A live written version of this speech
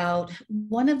about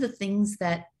one of the things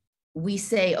that we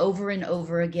say over and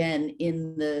over again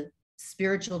in the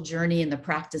spiritual journey and the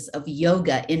practice of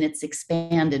yoga in its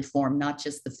expanded form, not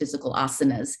just the physical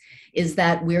asanas, is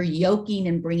that we're yoking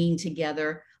and bringing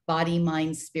together body,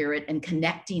 mind, spirit, and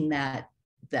connecting that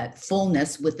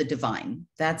fullness with the divine.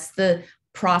 That's the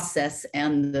process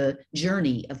and the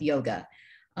journey of yoga.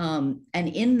 And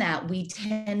in that, we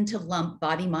tend to lump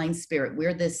body, mind, spirit.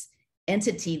 We're this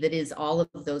entity that is all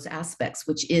of those aspects,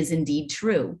 which is indeed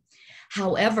true.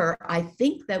 However, I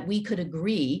think that we could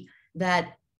agree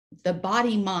that the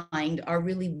body mind are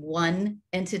really one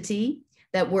entity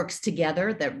that works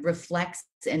together, that reflects,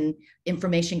 and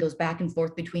information goes back and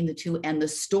forth between the two, and the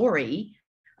story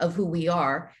of who we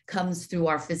are comes through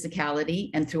our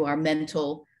physicality and through our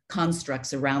mental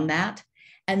constructs around that.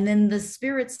 And then the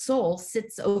spirit soul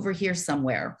sits over here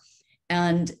somewhere,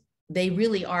 and they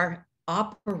really are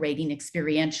operating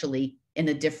experientially in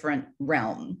a different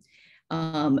realm.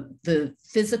 The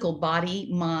physical body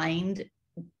mind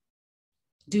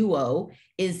duo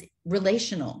is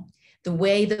relational. The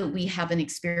way that we have an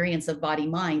experience of body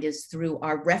mind is through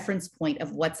our reference point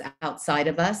of what's outside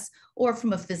of us, or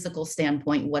from a physical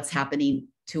standpoint, what's happening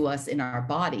to us in our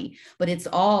body. But it's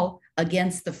all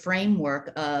against the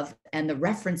framework of and the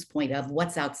reference point of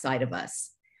what's outside of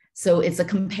us. So it's a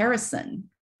comparison.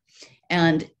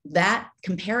 And that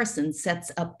comparison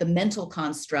sets up the mental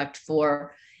construct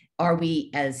for, are we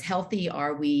as healthy?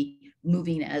 Are we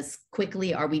moving as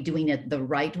quickly? Are we doing it the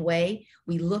right way?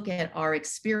 We look at our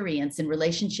experience in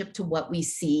relationship to what we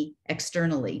see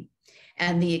externally.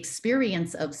 And the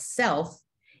experience of self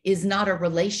is not a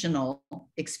relational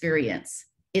experience.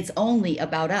 It's only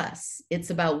about us. It's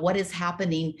about what is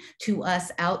happening to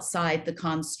us outside the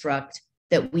construct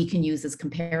that we can use as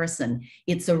comparison.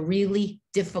 It's a really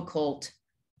difficult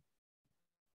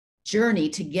journey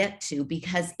to get to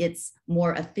because it's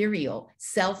more ethereal.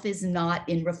 Self is not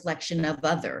in reflection of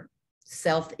other.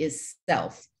 Self is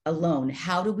self alone.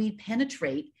 How do we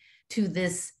penetrate to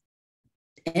this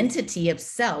entity of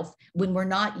self when we're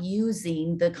not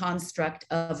using the construct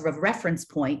of a reference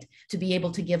point to be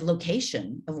able to give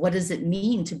location of what does it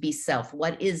mean to be self?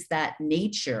 What is that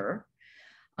nature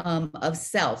of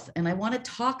self? And I want to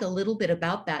talk a little bit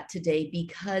about that today,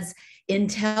 because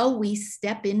until we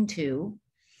step into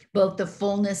both the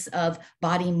fullness of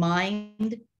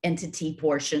body-mind entity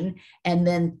portion and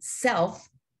then self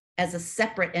as a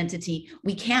separate entity,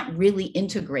 we can't really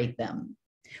integrate them.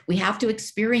 We have to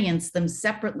experience them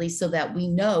separately so that we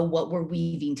know what we're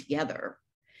weaving together.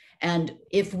 And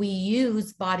if we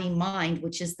use body-mind,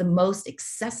 which is the most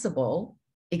accessible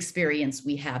experience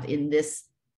we have in this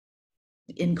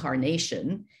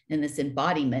incarnation, in this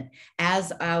embodiment,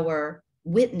 as our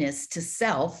witness to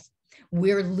self,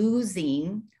 we're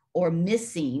losing or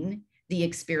missing the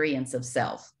experience of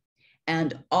self.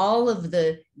 And all of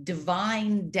the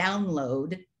divine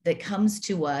download that comes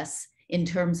to us in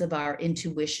terms of our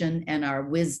intuition and our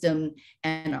wisdom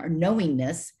and our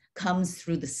knowingness comes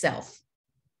through the self.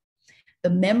 The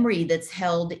memory that's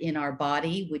held in our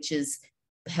body, which is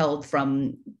held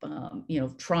from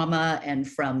trauma and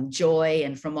from joy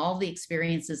and from all the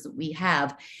experiences that we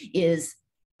have, is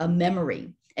a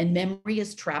memory. And memory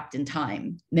is trapped in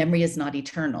time. Memory is not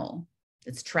eternal.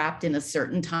 It's trapped in a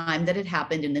certain time that it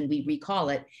happened, and then we recall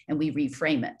it and we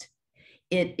reframe it.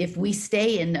 If we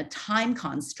stay in a time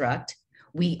construct,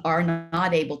 we are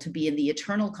not able to be in the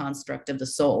eternal construct of the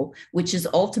soul, which is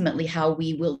ultimately how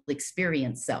we will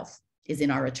experience self, is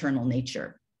in our eternal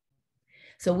nature.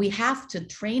 So we have to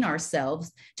train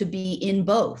ourselves to be in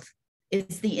both.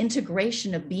 It's the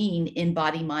integration of being in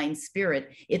body, mind,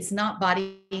 spirit. It's not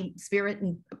body, spirit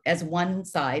as one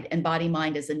side and body,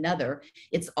 mind as another.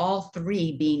 It's all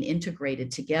three being integrated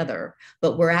together.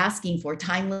 But we're asking for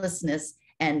timelessness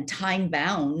and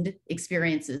time-bound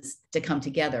experiences to come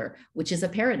together, which is a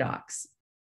paradox.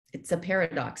 It's a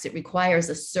paradox. It requires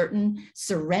a certain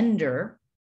surrender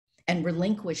and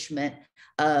relinquishment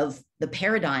of the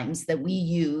paradigms that we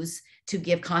use to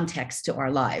give context to our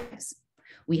lives.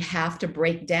 We have to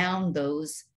break down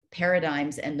those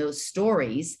paradigms and those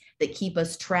stories that keep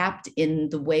us trapped in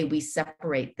the way we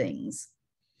separate things.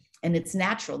 And it's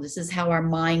natural. This is how our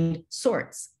mind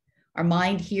sorts. Our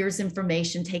mind hears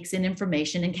information, takes in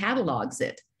information, and catalogs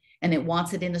it. And it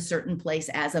wants it in a certain place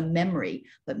as a memory.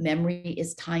 But memory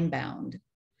is time-bound,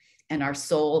 and our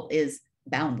soul is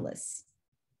boundless.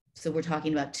 So we're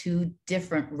talking about two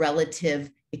different relative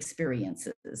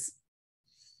experiences.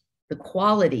 The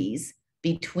qualities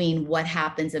between what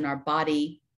happens in our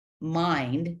body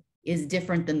mind is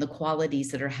different than the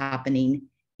qualities that are happening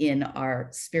in our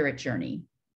spirit journey.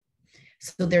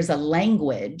 So there's a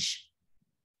language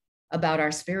about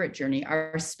our spirit journey.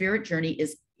 Our spirit journey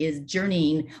is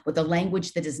journeying with a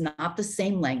language that is not the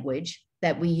same language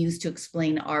that we use to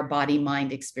explain our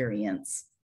body-mind experience.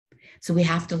 So we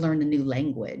have to learn a new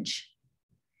language.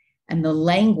 And the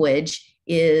language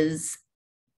is,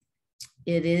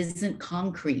 it isn't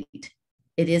concrete.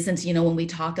 It isn't, you know, when we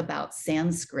talk about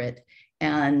Sanskrit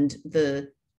and the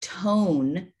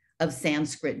tone of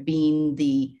Sanskrit being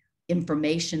the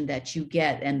information that you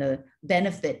get, and the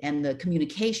benefit and the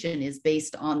communication is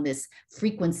based on this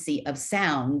frequency of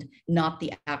sound, not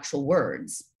the actual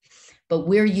words. But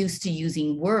we're used to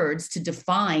using words to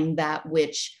define that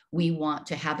which we want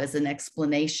to have as an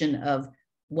explanation of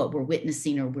what we're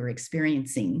witnessing or we're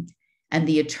experiencing. And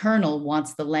the eternal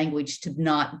wants the language to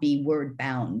not be word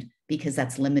bound, because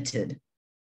that's limited.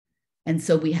 And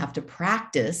so we have to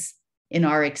practice in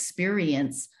our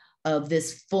experience of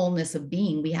this fullness of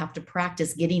being. We have to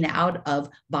practice getting out of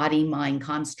body-mind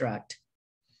construct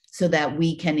so that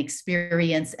we can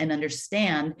experience and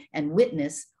understand and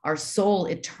witness our soul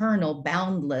eternal,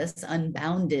 boundless,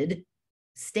 unbounded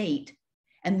state.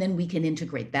 And then we can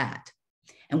integrate that.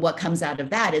 And what comes out of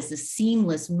that is the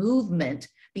seamless movement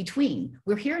between,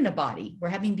 we're here in a body, we're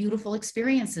having beautiful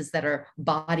experiences that are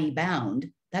body bound.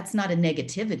 That's not a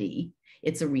negativity,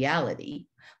 it's a reality.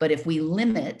 But if we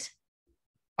limit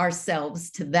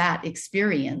ourselves to that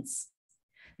experience,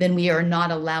 then we are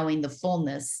not allowing the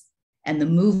fullness and the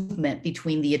movement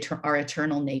between our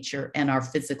eternal nature and our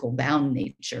physical bound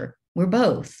nature. We're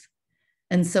both.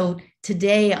 And so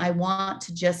today I want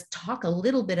to just talk a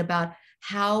little bit about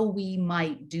how we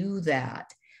might do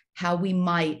that, how we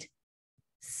might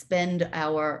spend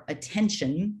our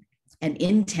attention and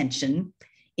intention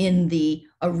in the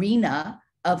arena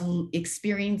of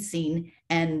experiencing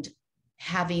and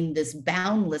having this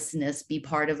boundlessness be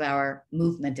part of our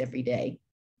movement every day.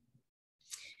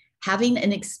 Having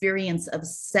an experience of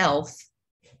self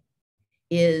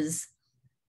is,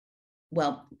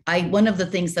 well, one of the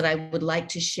things that I would like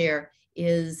to share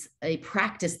is a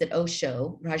practice that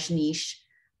Osho, Rajneesh,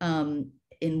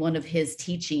 in one of his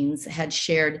teachings had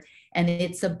shared. And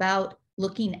it's about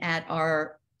looking at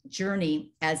our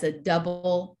journey as a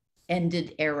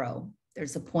double-ended arrow.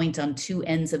 There's a point on two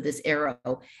ends of this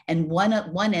arrow. And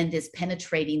one end is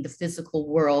penetrating the physical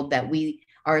world that we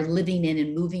are living in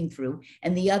and moving through.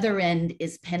 And the other end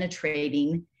is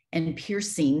penetrating and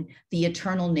piercing the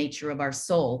eternal nature of our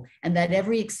soul. And that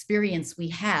every experience we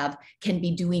have can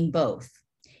be doing both.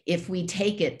 If we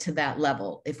take it to that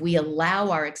level, if we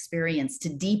allow our experience to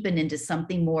deepen into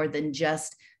something more than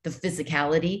just the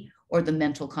physicality or the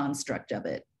mental construct of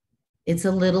it. It's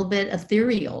a little bit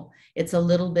ethereal. It's a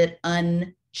little bit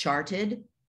uncharted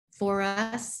for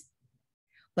us,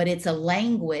 but it's a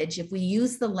language. If we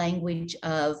use the language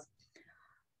of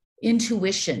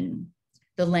intuition,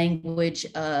 the language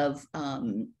of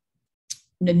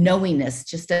knowingness,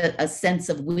 just a sense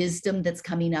of wisdom that's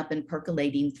coming up and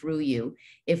percolating through you.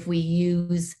 If we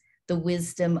use the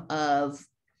wisdom of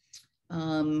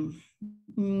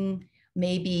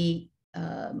maybe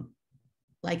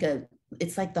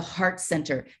it's like the heart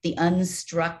center, the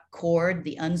unstruck chord,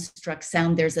 the unstruck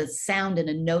sound. There's a sound and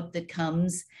a note that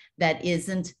comes that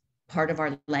isn't part of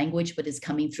our language, but is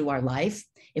coming through our life.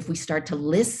 If we start to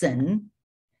listen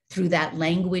through that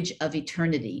language of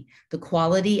eternity, the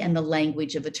quality and the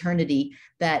language of eternity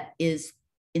that is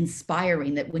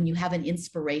inspiring, that when you have an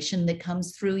inspiration that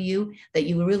comes through you, that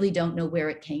you really don't know where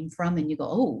it came from, and you go,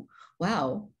 oh,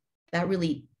 wow, that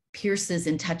really pierces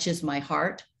and touches my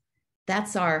heart.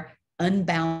 That's our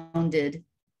unbounded,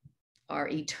 our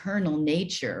eternal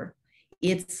nature.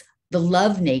 It's the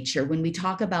love nature. When we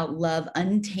talk about love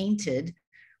untainted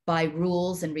by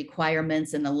rules and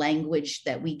requirements and the language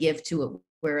that we give to it,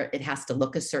 where it has to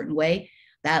look a certain way,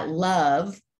 that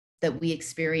love that we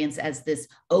experience as this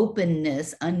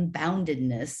openness,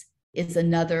 unboundedness, is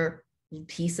another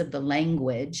piece of the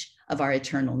language of our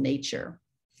eternal nature.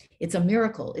 It's a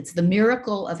miracle. It's the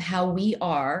miracle of how we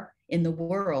are in the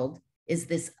world, is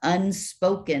this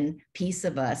unspoken piece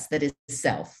of us that is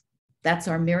self. That's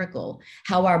our miracle.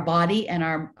 How our body and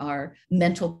our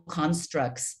mental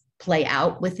constructs play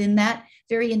out within that,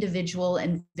 very individual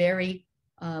and very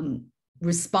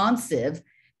responsive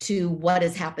to what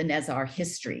has happened as our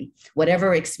history.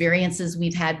 Whatever experiences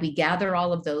we've had, we gather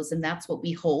all of those, and that's what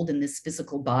we hold in this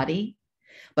physical body.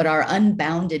 But our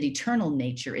unbounded eternal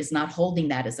nature is not holding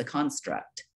that as a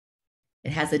construct.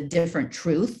 It has a different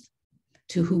truth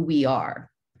to who we are.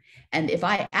 And if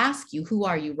I ask you, who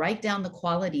are you? Write down the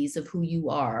qualities of who you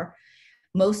are.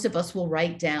 Most of us will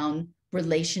write down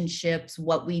relationships,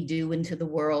 what we do into the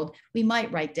world. We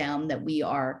might write down that we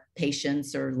are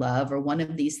patience or love or one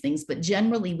of these things, but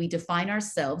generally we define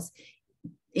ourselves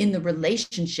in the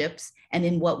relationships and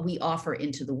in what we offer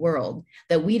into the world,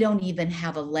 that we don't even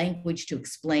have a language to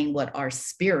explain what our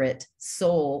spirit,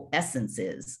 soul, essence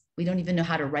is. We don't even know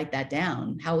how to write that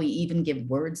down, how we even give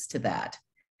words to that.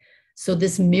 So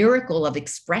this miracle of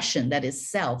expression that is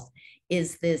self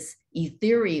is this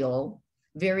ethereal,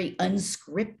 very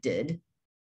unscripted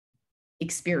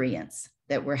experience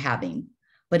that we're having.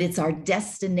 But it's our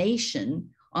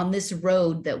destination on this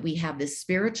road that we have, this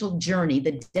spiritual journey.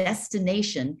 The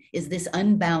destination is this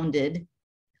unbounded,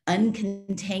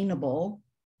 uncontainable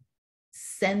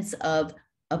sense of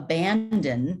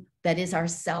abandon that is our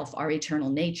self, our eternal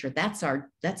nature. That's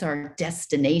our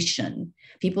destination.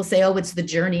 People say, oh, it's the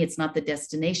journey, it's not the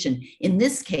destination. In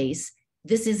this case,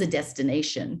 this is a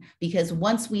destination, because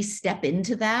once we step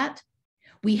into that,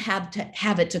 we have to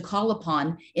have it to call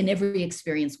upon in every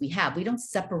experience we have. We don't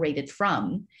separate it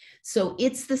from. So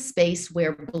it's the space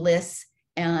where bliss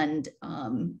and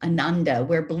ananda,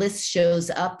 where bliss shows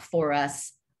up for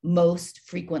us most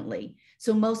frequently.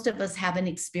 So most of us have an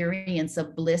experience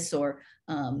of bliss or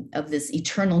of this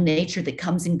eternal nature that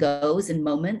comes and goes in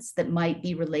moments that might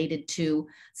be related to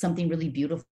something really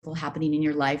beautiful happening in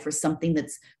your life, or something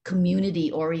that's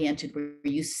community oriented, where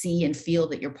you see and feel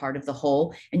that you're part of the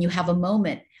whole, and you have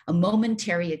a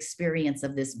momentary experience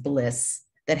of this bliss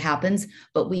that happens,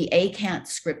 but we can't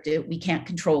script it, we can't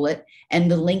control it,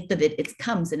 and the length of it, it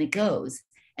comes and it goes,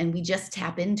 and we just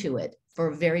tap into it for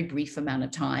a very brief amount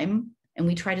of time, and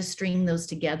we try to string those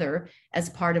together as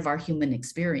part of our human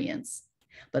experience.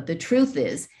 But the truth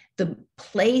is, the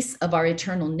place of our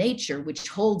eternal nature, which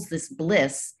holds this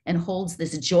bliss and holds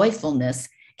this joyfulness,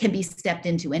 can be stepped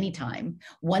into anytime.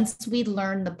 Once we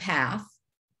learn the path,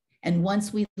 and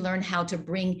once we learn how to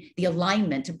bring the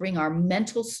alignment, to bring our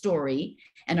mental story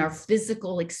and our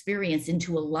physical experience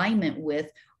into alignment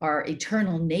with our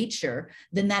eternal nature,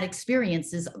 then that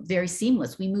experience is very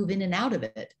seamless. We move in and out of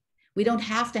it. We don't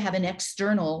have to have an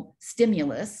external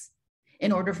stimulus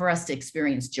in order for us to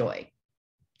experience joy.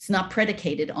 It's not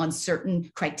predicated on certain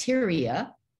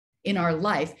criteria in our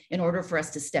life in order for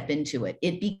us to step into it.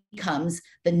 It becomes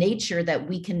the nature that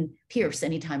we can pierce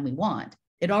anytime we want.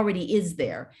 It already is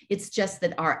there. It's just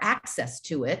that our access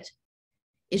to it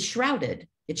is shrouded.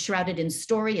 It's shrouded in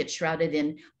story. It's shrouded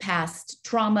in past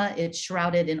trauma. It's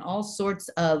shrouded in all sorts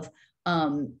of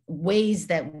ways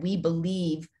that we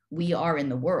believe we are in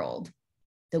the world,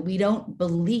 that we don't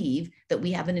believe that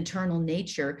we have an eternal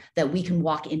nature that we can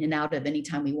walk in and out of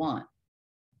anytime we want.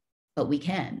 But we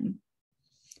can.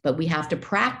 But we have to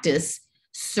practice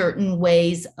certain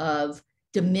ways of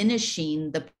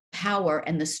diminishing the power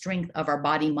and the strength of our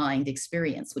body-mind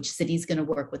experience, which Siddhi's going to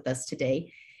work with us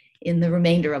today in the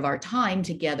remainder of our time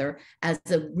together as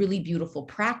a really beautiful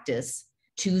practice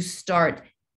to start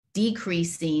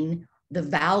decreasing the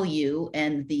value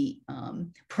and the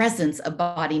presence of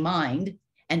body-mind,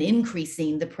 and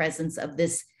increasing the presence of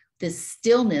this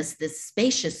stillness, this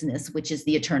spaciousness, which is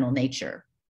the eternal nature.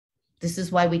 This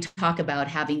is why we talk about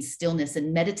having stillness,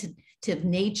 and meditative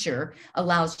nature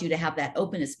allows you to have that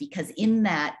openness, because in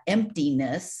that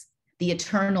emptiness, the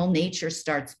eternal nature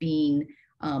starts being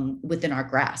within our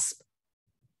grasp.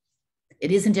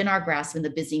 It isn't in our grasp in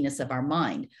the busyness of our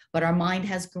mind, but our mind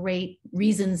has great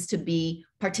reasons to be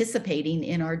participating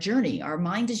in our journey. Our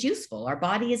mind is useful. Our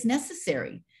body is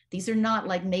necessary. These are not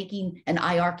like making an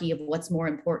hierarchy of what's more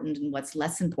important and what's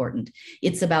less important.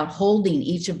 It's about holding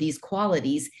each of these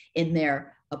qualities in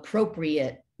their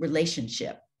appropriate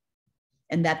relationship,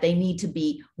 and that they need to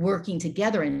be working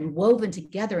together and woven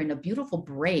together in a beautiful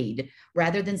braid,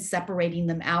 rather than separating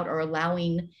them out or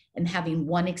allowing and having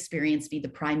one experience be the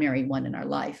primary one in our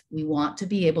life. We want to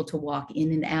be able to walk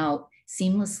in and out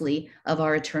seamlessly of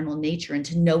our eternal nature, and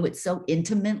to know it so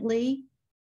intimately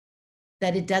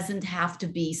that it doesn't have to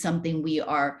be something we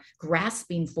are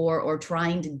grasping for or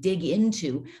trying to dig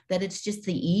into, that it's just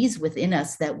the ease within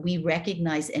us that we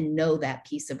recognize and know that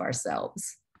piece of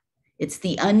ourselves. It's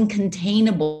the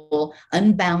uncontainable,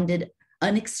 unbounded,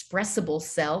 unexpressible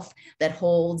self that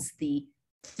holds the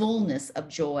fullness of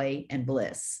joy and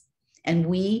bliss. And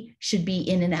we should be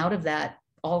in and out of that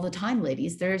all the time,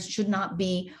 ladies. There should not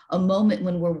be a moment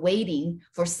when we're waiting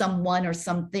for someone or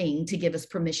something to give us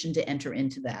permission to enter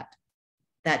into that.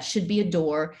 That should be a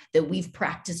door that we've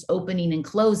practiced opening and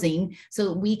closing so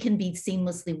that we can be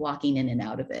seamlessly walking in and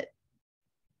out of it.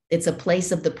 It's a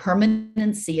place of the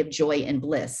permanency of joy and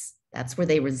bliss. That's where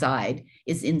they reside,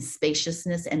 is in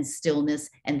spaciousness and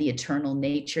stillness and the eternal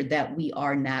nature that we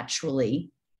are naturally.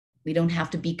 We don't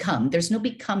have to become. There's no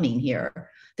becoming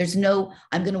here. There's no,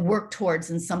 I'm going to work towards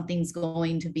and something's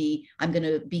going to be, I'm going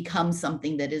to become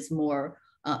something that is more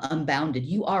unbounded.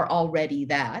 You are already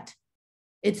that.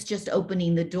 It's just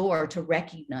opening the door to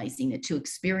recognizing it, to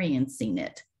experiencing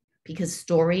it, because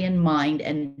story and mind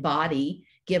and body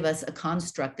give us a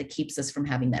construct that keeps us from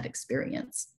having that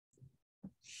experience.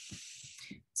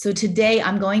 So today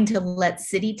I'm going to let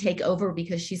Siddhi take over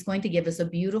because she's going to give us a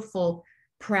beautiful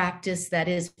practice that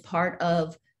is part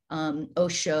of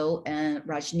Osho and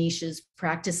Rajneesh's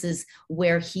practices,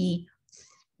 where he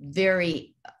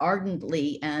very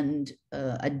ardently and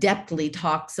adeptly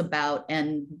talks about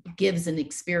and gives an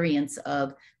experience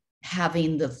of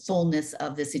having the fullness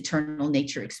of this eternal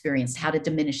nature experience, how to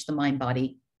diminish the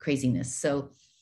mind-body craziness. So